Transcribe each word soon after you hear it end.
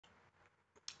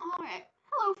Alright,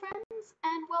 hello friends,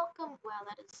 and welcome. Wow,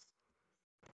 that is.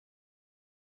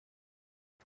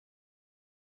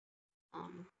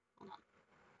 Hold on.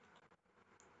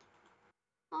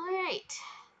 Alright.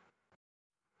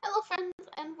 Hello friends,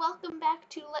 and welcome back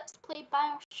to Let's Play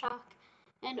Bioshock.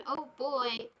 And oh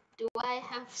boy, do I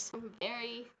have some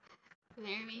very,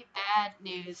 very bad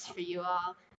news for you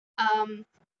all.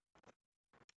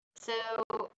 So,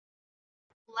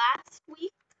 last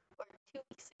week, or 2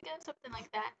 weeks ago, something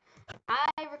like that,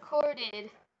 I recorded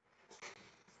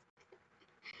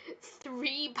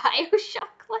 3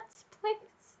 Bioshock Let's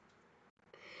Plays.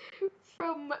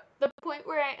 From the point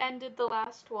where I ended the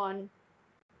last one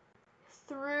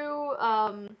through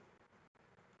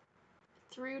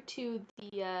to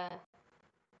the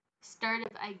start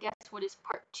of, I guess, what is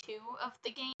part 2 of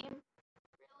the game,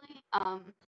 really.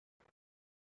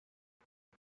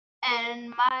 And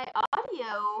my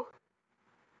audio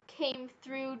came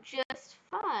through just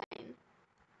fine.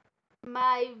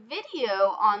 My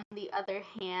video, on the other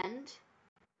hand,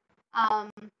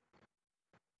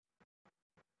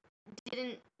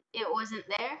 it wasn't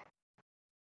there.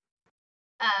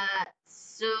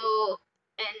 So,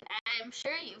 and I'm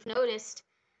sure you've noticed,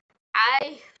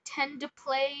 I tend to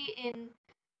play in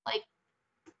like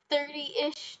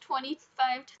 30-ish,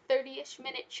 25 to 30-ish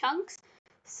minute chunks.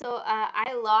 So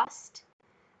I lost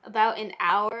about an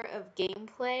hour of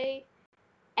gameplay,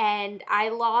 and I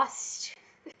lost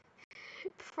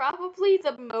probably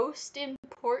the most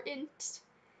important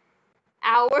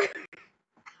hour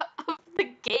of the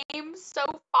game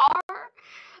so far.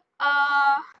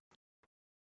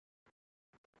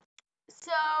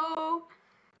 So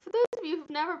for those of you who've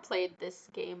never played this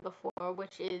game before,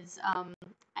 which is,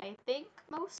 I think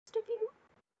most of you,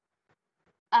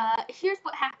 here's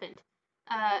what happened.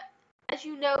 As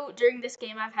you know, during this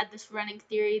game, I've had this running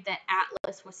theory that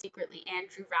Atlas was secretly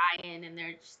Andrew Ryan, and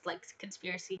they're just like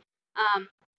conspiracy.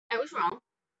 I was wrong.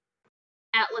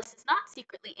 Atlas is not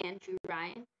secretly Andrew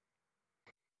Ryan.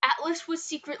 Atlas was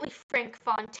secretly Frank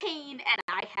Fontaine,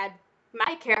 and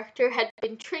my character had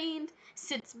been trained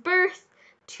since birth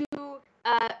to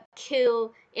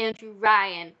kill Andrew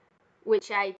Ryan,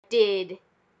 which I did,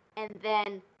 and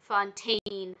then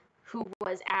Fontaine, who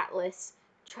was Atlas,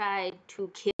 tried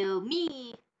to kill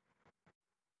me,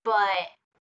 but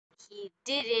he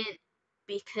didn't,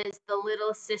 because the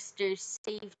little sister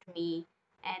saved me,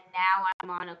 and now I'm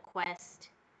on a quest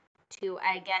to,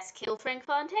 I guess, kill Frank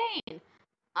Fontaine.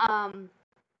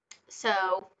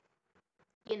 So,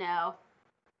 you know,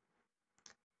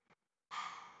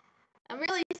 I'm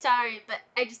really sorry, but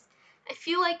I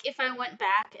feel like if I went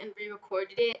back and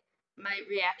re-recorded it, my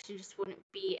reaction just wouldn't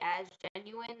be as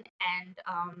genuine, and,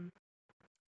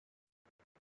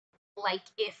 like,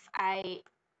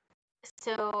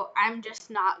 so I'm just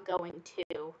not going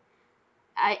to.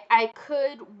 I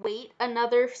could wait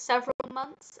another several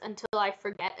months until I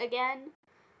forget again,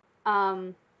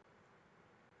 but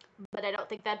I don't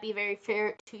think that'd be very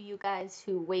fair to you guys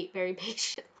who wait very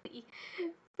patiently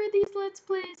for these Let's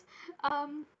Plays.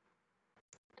 And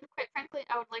quite frankly,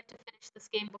 I would like to finish this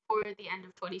game before the end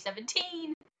of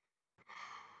 2017.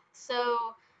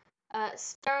 So,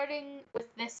 starting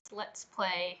with this Let's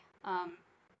Play,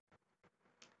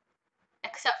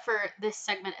 except for this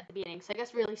segment at the beginning. So I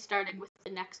guess really starting with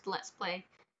the next Let's Play.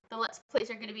 The Let's Plays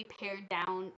are going to be pared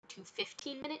down to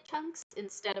 15-minute chunks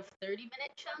instead of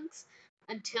 30-minute chunks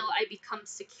until I become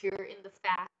secure in the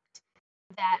fact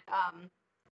that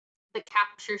the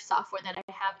capture software that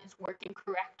I have is working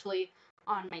correctly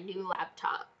on my new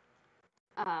laptop.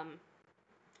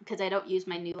 Because I don't use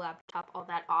my new laptop all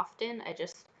that often. I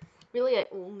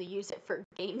only use it for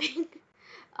gaming.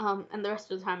 And the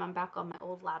rest of the time I'm back on my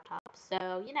old laptop.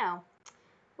 So, you know,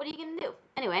 what are you gonna do?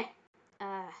 Anyway,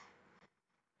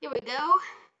 here we go.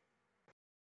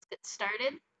 Let's get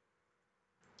started.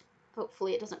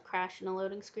 Hopefully it doesn't crash in a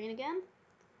loading screen again.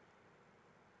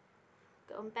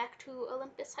 Going back to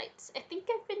Olympus Heights. I think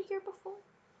I've been here before.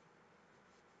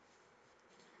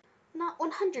 Not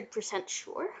 100%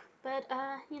 sure, but,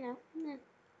 you know.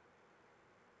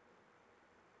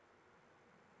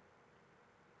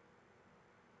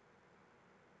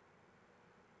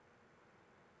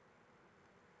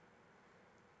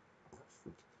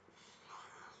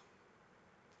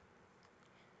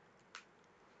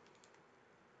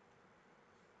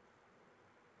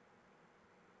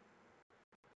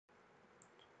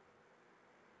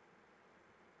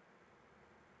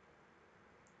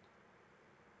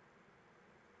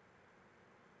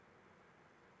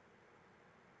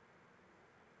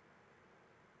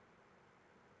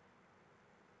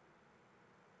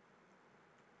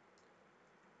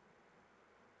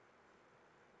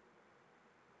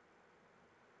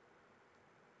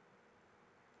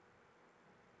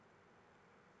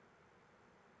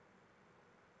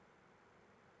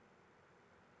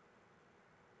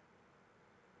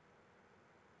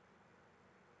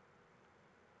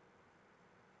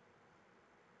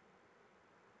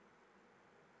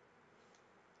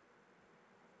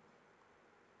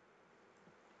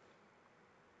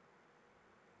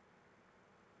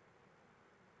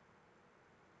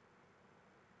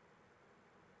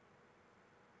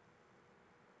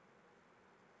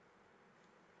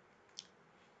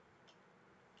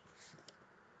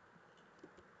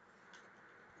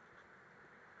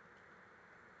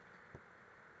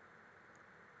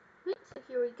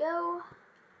 Here we go.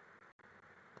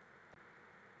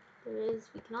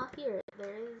 We can all hear it. There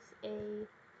is a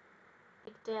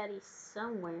Big Daddy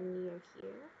somewhere near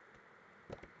here.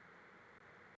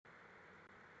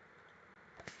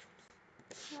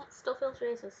 Yeah, it still feels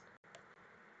racist.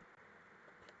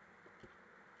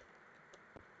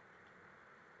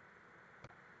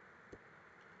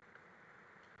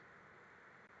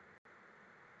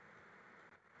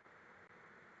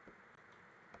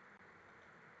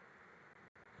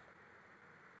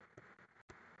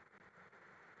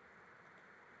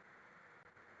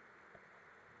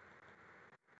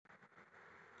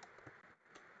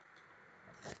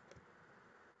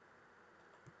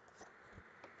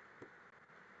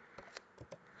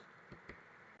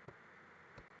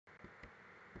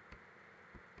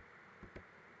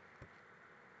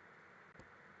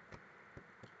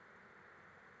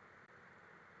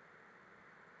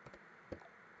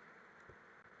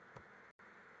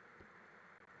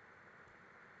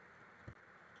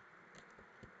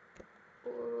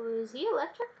 Is he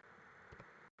electric?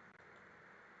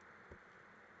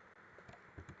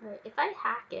 Alright, if I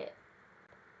hack it,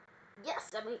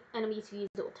 yes, enemies who use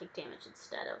it will take damage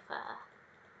instead of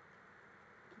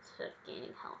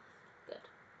gaining health. Good.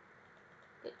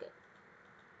 Good, good.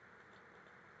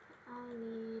 I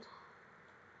need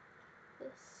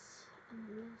this and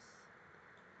this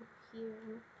up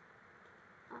here,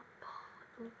 up,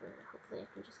 over. Hopefully I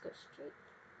can just go straight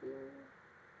here.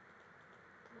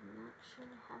 I'm not sure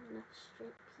I have enough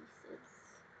straight pieces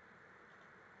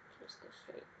to just go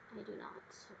straight. I do not,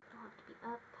 so it'll have to be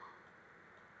up,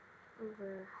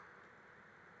 over,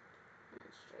 and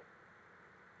then straight.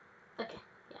 Okay,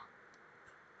 yeah.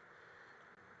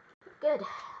 Good.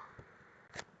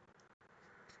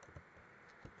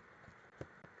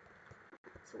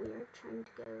 It's weird trying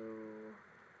to go.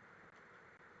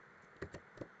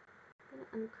 I'm gonna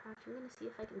uncrouch. I'm gonna see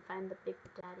if I can find the Big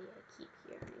Daddy I keep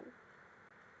hearing.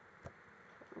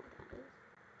 I don't know what that is.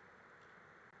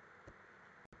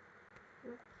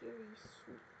 Mercury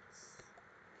Sweets.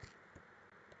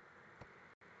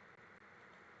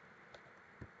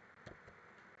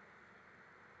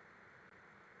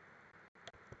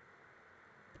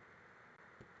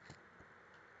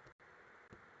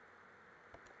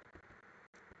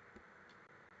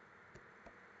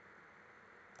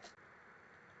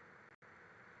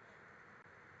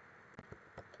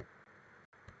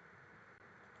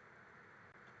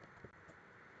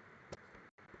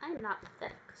 I am not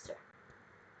pathetic, sir.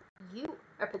 You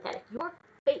are pathetic. Your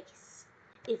face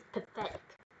is pathetic,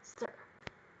 sir.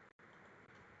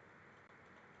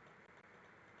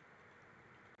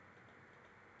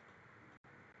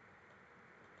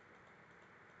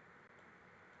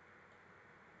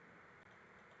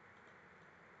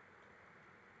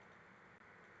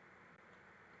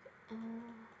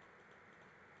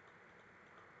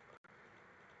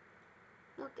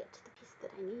 I'll get to the piece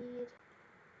that I need.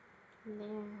 There,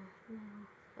 no.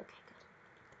 Okay,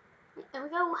 good. There we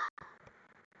go.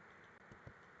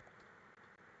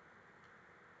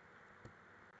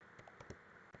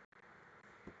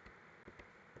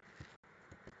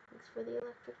 Thanks for the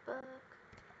electric bug.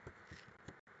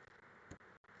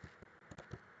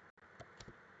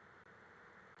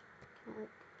 Can I, like...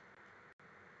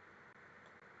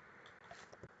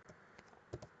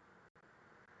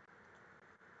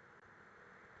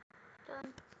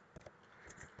 Done.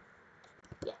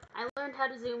 Yeah, I learned how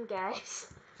to zoom, guys.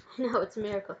 I know, it's a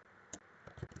miracle.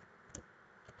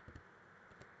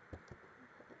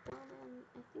 Well then,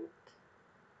 I think...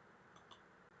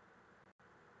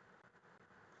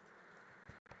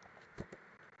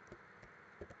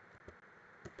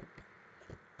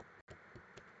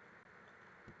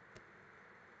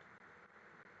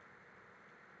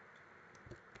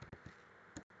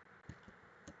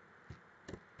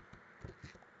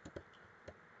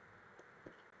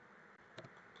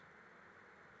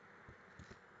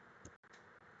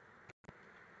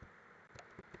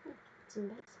 It's in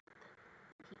base.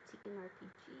 Heat-seeking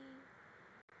RPG.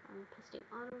 Pisting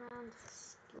auto rounds.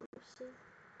 Explosive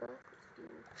buck.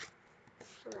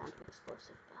 Let's do a round of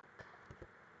explosive buck.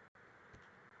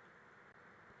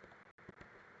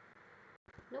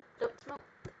 Nope, don't smoke.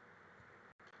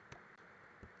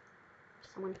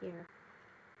 Someone here.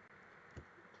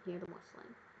 I can hear them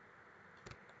whistling.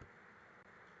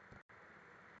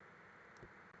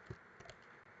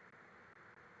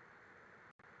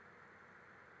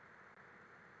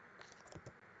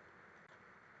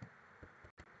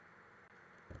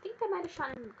 I think I might have shot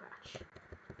him in the crotch.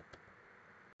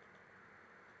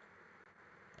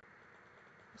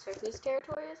 Sorry, whose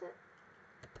territory is it?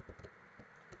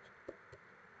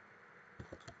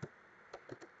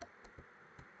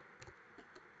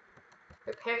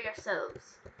 prepare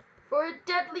yourselves for a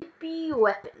deadly bee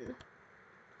weapon.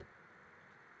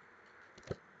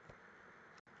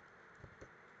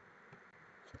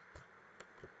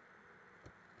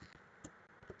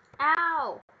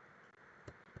 Ow!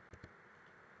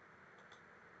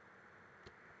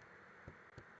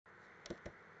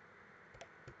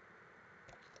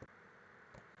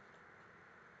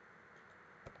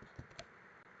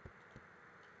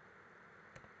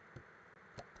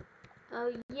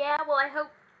 Oh yeah, well I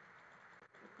hope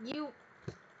you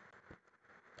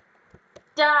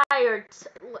die or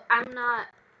I'm not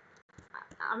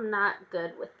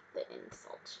good with the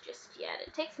insults just yet.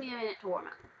 It takes me a minute to warm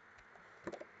up.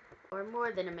 Or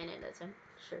more than a minute, as I'm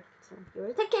sure some of you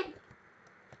are thinking.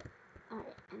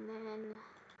 Alright, and then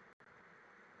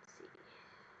let's see.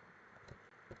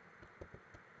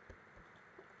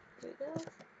 Here we go.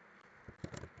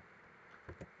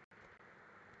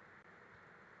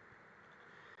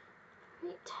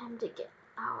 Alright, time to get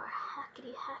our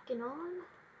hackety hacking on.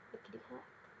 Hackety hack.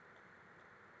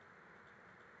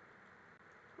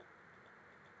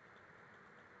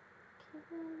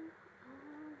 Okay,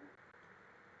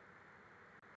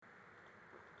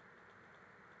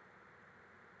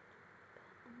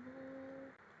 and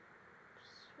then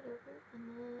just whatever, and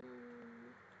then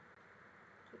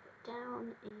keep it down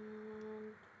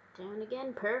and down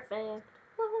again. Perfect.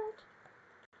 What?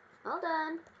 Well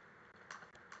done.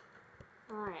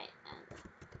 Alright, and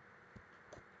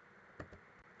so,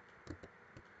 did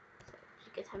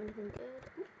you guys have anything good?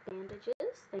 Ooh,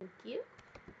 bandages, thank you.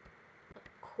 A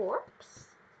corpse,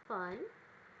 fun.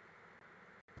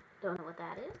 Don't know what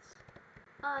that is.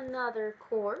 Another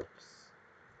corpse.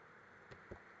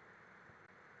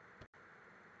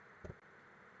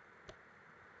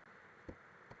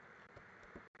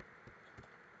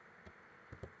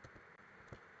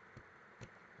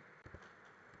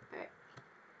 Alright.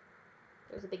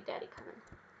 There's a big daddy coming.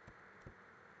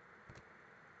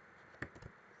 Is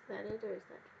that it, or is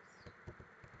that just...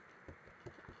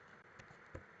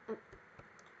 Oh.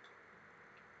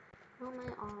 How am I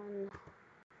on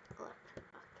electric?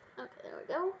 Okay, there we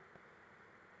go.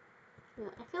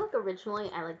 Yeah, I feel like originally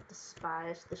I like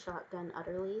despised the shotgun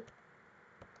utterly,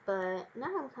 but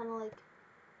now I'm kind of like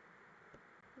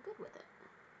good with it.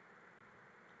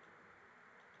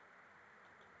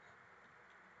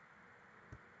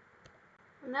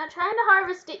 I'm not trying to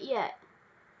harvest it yet.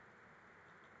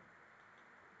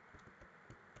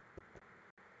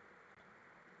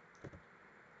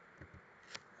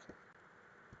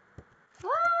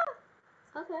 Ah!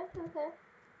 Okay, okay.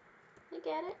 I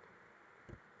get it.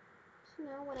 Just, you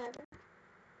know, whatever.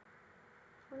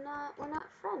 We're not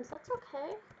friends. That's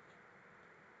okay.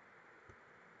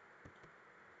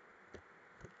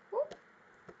 Whoop.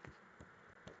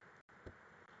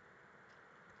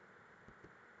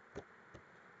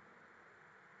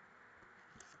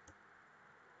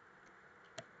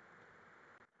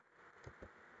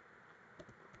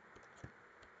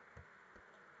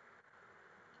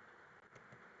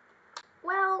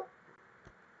 Well,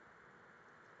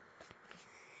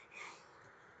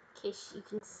 in case you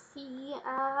can see,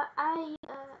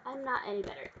 I'm not any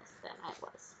better at this than I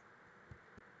was.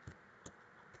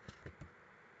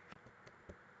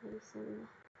 Maybe some...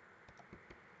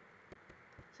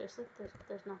 Seriously,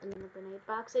 there's nothing in the grenade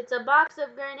box. It's a box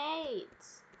of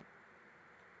grenades!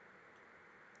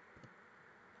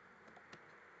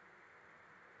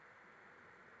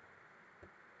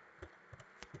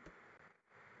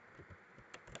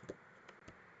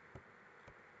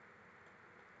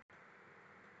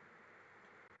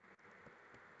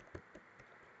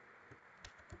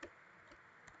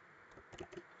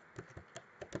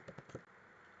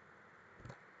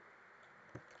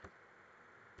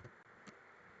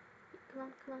 Come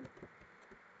on, come on.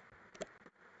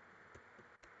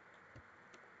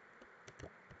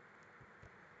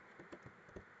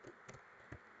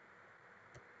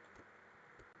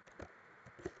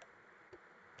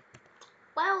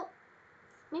 Well,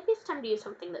 maybe it's time to use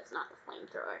something that's not the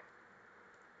flamethrower.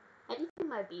 I do think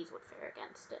my bees would fare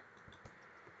against it.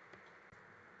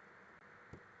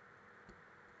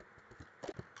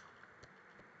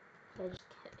 I just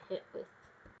get hit with...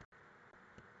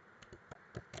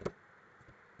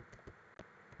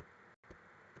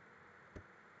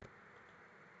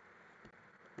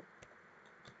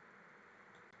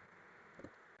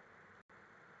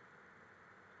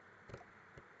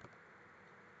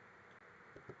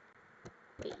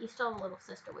 Wait, you still have a little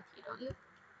sister with you, don't you?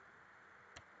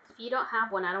 If you don't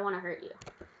have one, I don't want to hurt you.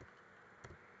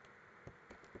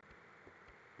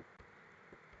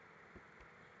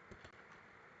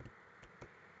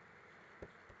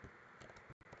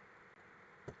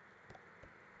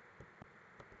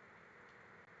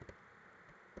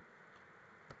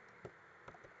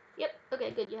 Yep. Okay,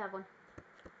 good. You have one.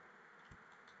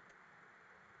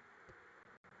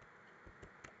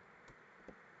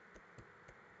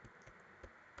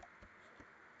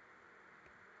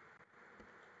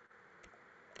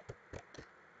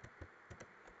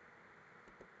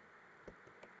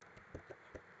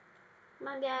 Come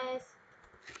on, guys.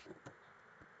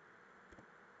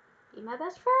 Be my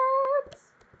best friends.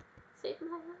 Save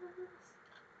my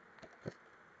ass.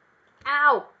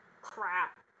 Ow!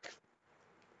 Crap.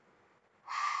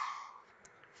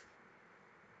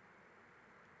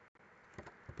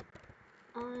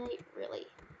 I really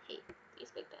hate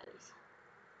these big daddies.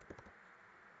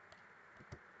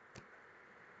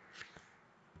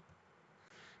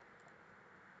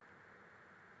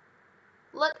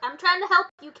 Look, I'm trying to help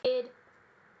you, kid.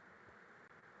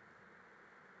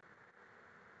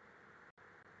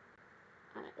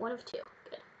 Alright, one of two.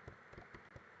 Good.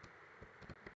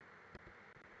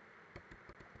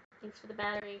 Thanks for the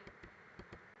battery.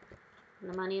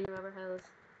 And the money in the rubber hose.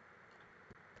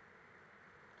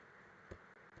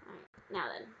 Alright, now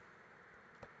then.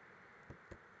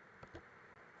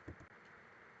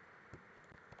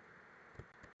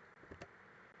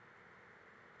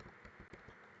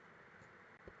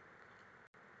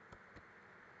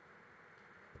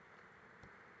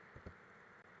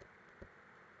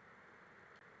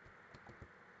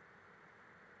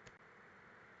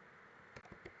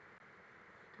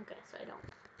 Okay, so I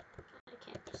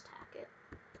can't just hack it.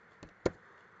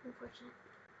 Unfortunate.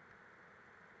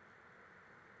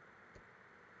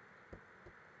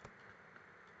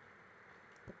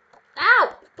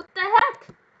 Ow! What the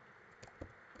heck?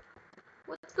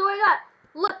 What's going on?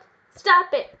 Look,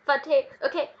 stop it, Fontaine.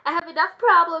 Okay, I have enough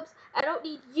problems. I don't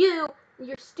need you and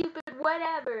your stupid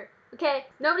whatever. Okay,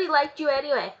 nobody liked you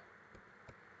anyway.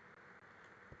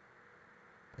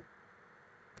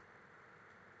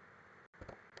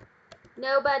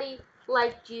 Nobody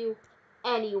liked you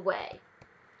anyway.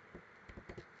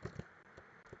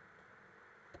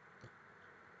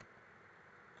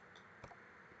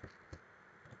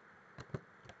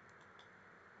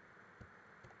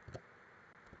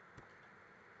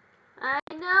 I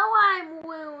know I'm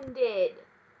wounded.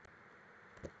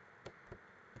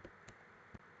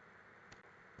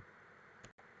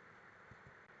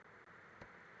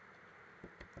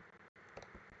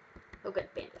 Oh, good,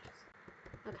 bandages.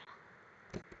 Okay.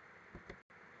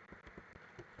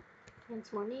 And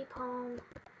some more napalm.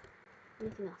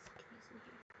 Anything else I can use in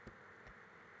here?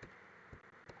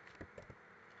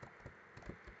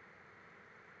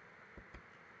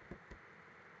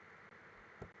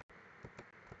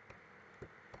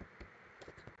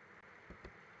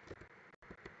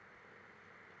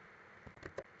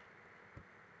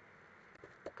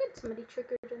 Good, somebody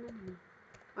triggered an enemy.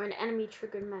 Or an enemy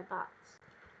triggered my bots.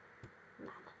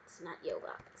 Nah, that's not yo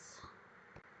bots.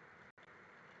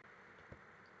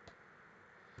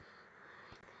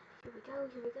 Here we go,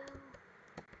 here we go.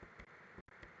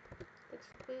 Thanks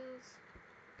for the booze.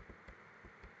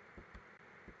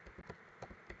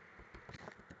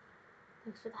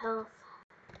 Thanks for the health.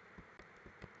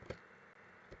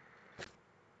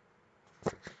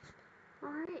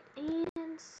 Alright,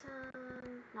 and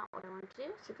some, not what I wanted to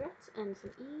do, cigarettes and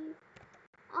some Eve.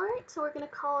 Alright, so we're gonna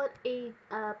call it a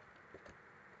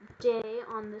day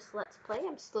on this Let's Play.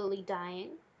 I'm slowly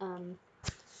dying,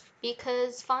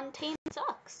 because Fontaine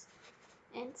sucks.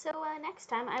 And so next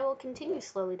time I will continue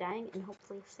slowly dying and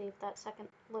hopefully save that second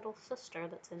little sister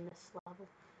that's in this level.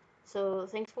 So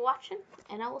thanks for watching,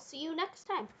 and I will see you next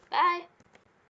time. Bye!